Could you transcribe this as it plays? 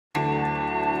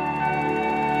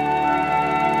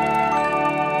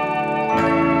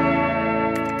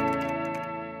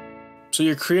So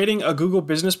you're creating a Google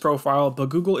business profile, but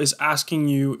Google is asking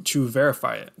you to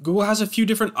verify it. Google has a few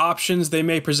different options they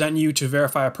may present you to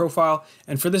verify a profile.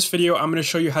 And for this video, I'm going to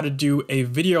show you how to do a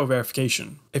video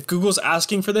verification. If Google's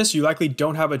asking for this, you likely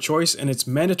don't have a choice and it's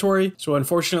mandatory. So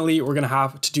unfortunately, we're going to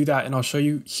have to do that. And I'll show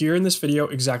you here in this video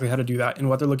exactly how to do that and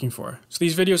what they're looking for. So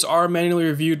these videos are manually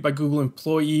reviewed by Google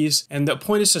employees. And the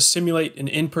point is to simulate an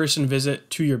in-person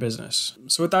visit to your business.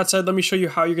 So with that said, let me show you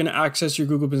how you're going to access your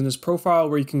Google business profile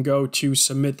where you can go to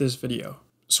submit this video.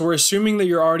 So we're assuming that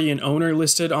you're already an owner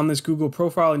listed on this Google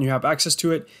profile and you have access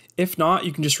to it. If not,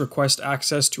 you can just request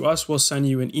access to us. We'll send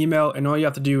you an email and all you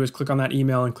have to do is click on that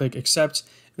email and click accept.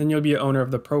 Then you'll be an owner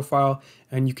of the profile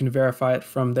and you can verify it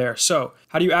from there. So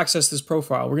how do you access this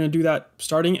profile? We're going to do that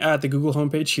starting at the Google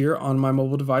homepage here on my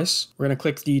mobile device. We're going to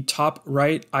click the top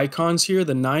right icons here,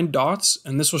 the 9 dots,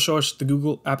 and this will show us the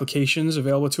Google applications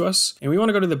available to us. And we want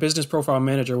to go to the Business Profile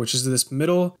Manager, which is this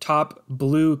middle top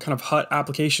blue kind of hut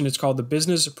application. It's called the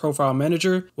Business Profile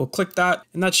Manager. We'll click that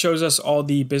and that shows us all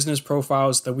the business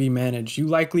profiles that we manage. You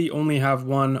likely only have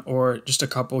one or just a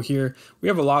couple here. We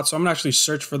have a lot, so I'm going to actually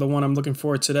search for the one I'm looking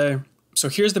for today. So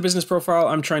here's the business profile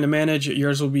I'm trying to manage.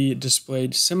 Yours will be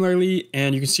displayed similarly,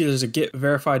 and you can see there's a Get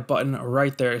Verified button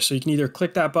right there. So you can either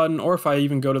click that button, or if I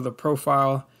even go to the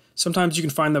profile, sometimes you can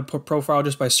find the profile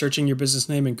just by searching your business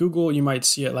name in Google. You might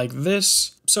see it like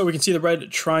this. So we can see the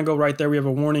red triangle right there. We have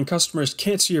a warning: customers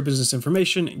can't see your business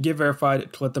information. Get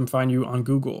verified to let them find you on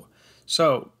Google.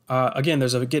 So again,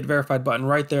 there's a Get Verified button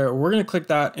right there. We're going to click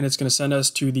that, and it's going to send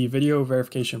us to the video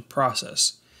verification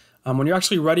process. When you're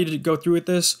actually ready to go through with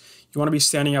this, you want to be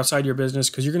standing outside your business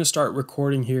because you're going to start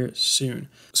recording here soon.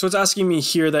 So it's asking me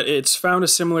here that it's found a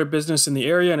similar business in the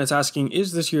area, and it's asking,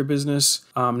 is this your business?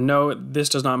 No, this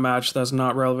does not match. That's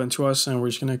not relevant to us, and we're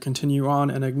just going to continue on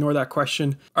and ignore that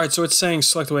question. All right, so it's saying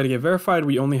select a way to get verified.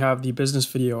 We only have the business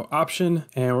video option,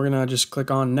 and we're going to just click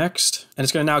on next. And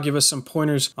it's going to now give us some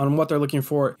pointers on what they're looking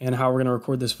for and how we're going to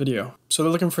record this video. So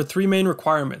they're looking for 3 main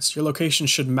requirements. Your location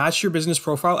should match your business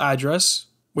profile address,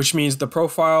 which means the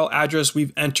profile address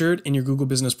we've entered in your Google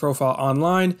Business Profile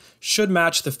online should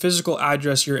match the physical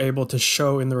address you're able to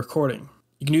show in the recording.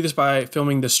 You can do this by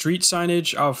filming the street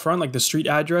signage out front, like the street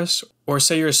address, or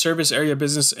say you're a service area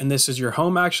business and this is your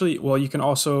home actually. Well, you can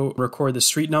also record the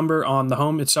street number on the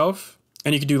home itself,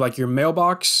 and you can do like your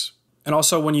mailbox. And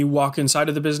also when you walk inside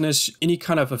of the business, any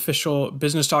kind of official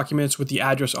business documents with the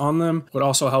address on them would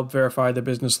also help verify the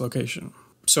business location.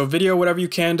 So video whatever you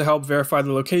can to help verify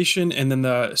the location. And then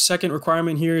the second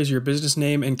requirement here is your business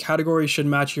name and category should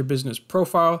match your business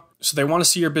profile. So they want to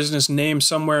see your business name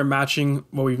somewhere matching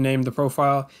what we've named the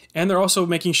profile. And they're also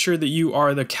making sure that you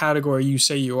are the category you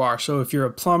say you are. So if you're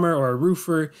a plumber or a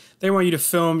roofer, they want you to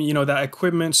film, that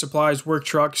equipment, supplies, work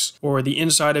trucks, or the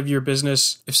inside of your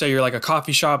business. If say you're like a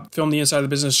coffee shop, film the inside of the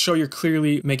business, show you're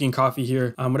clearly making coffee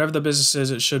here. Whatever the business is,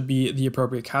 it should be the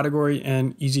appropriate category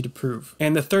and easy to prove.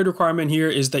 And the third requirement here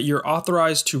is that you're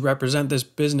authorized to represent this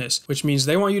business, which means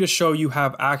they want you to show you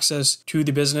have access to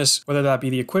the business, whether that be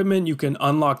the equipment, you can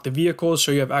unlock the vehicles,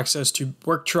 so you have access to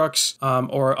work trucks,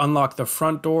 or unlock the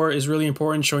front door is really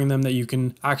important, showing them that you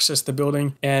can access the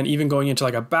building, and even going into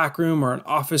like a back room or an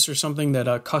office or something that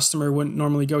a customer wouldn't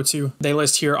normally go to. They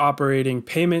list here operating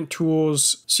payment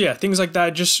tools. So yeah, things like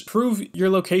that. Just prove your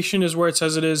location is where it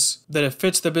says it is, that it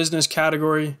fits the business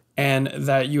category, and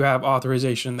that you have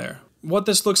authorization there. What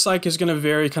this looks like is going to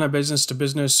vary kind of business to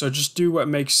business, so just do what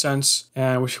makes sense,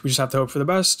 and we just have to hope for the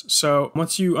best. So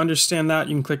once you understand that,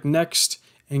 you can click next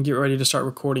and get ready to start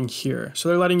recording here. So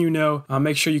they're letting you know,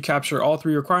 make sure you capture all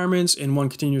 3 requirements in one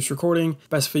continuous recording.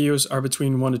 Best videos are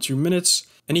between 1 to 2 minutes.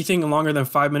 Anything longer than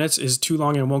 5 minutes is too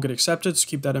long and won't get accepted, so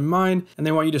keep that in mind. And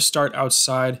they want you to start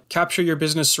outside. Capture your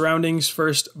business surroundings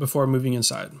first before moving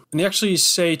inside. And they actually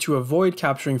say to avoid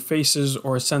capturing faces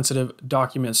or sensitive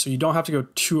documents, so you don't have to go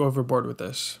too overboard with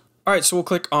this. All right, so we'll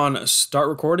click on start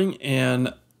recording,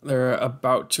 and they're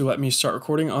about to let me start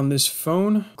recording on this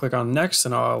phone. Click on next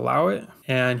and I'll allow it.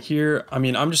 And here,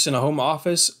 I'm just in a home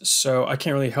office, so I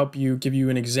can't really help you, give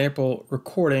you an example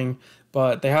recording,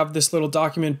 but they have this little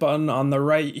document button on the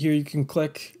right here. You can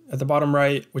click at the bottom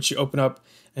right, which you open up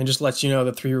and just lets you know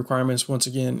the 3 requirements once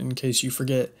again, in case you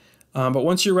forget. But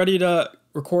once you're ready to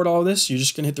record all this, you're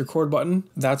just gonna hit the record button.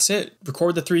 That's it.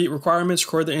 Record the 3 requirements,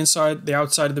 record the inside, the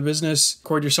outside of the business,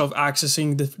 record yourself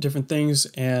accessing the different things,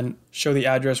 and show the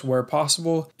address where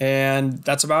possible. And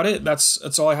that's about it.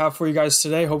 That's all I have for you guys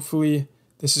today. Hopefully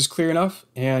this is clear enough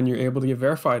and you're able to get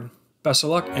verified. Best of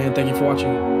luck and thank you for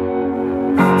watching.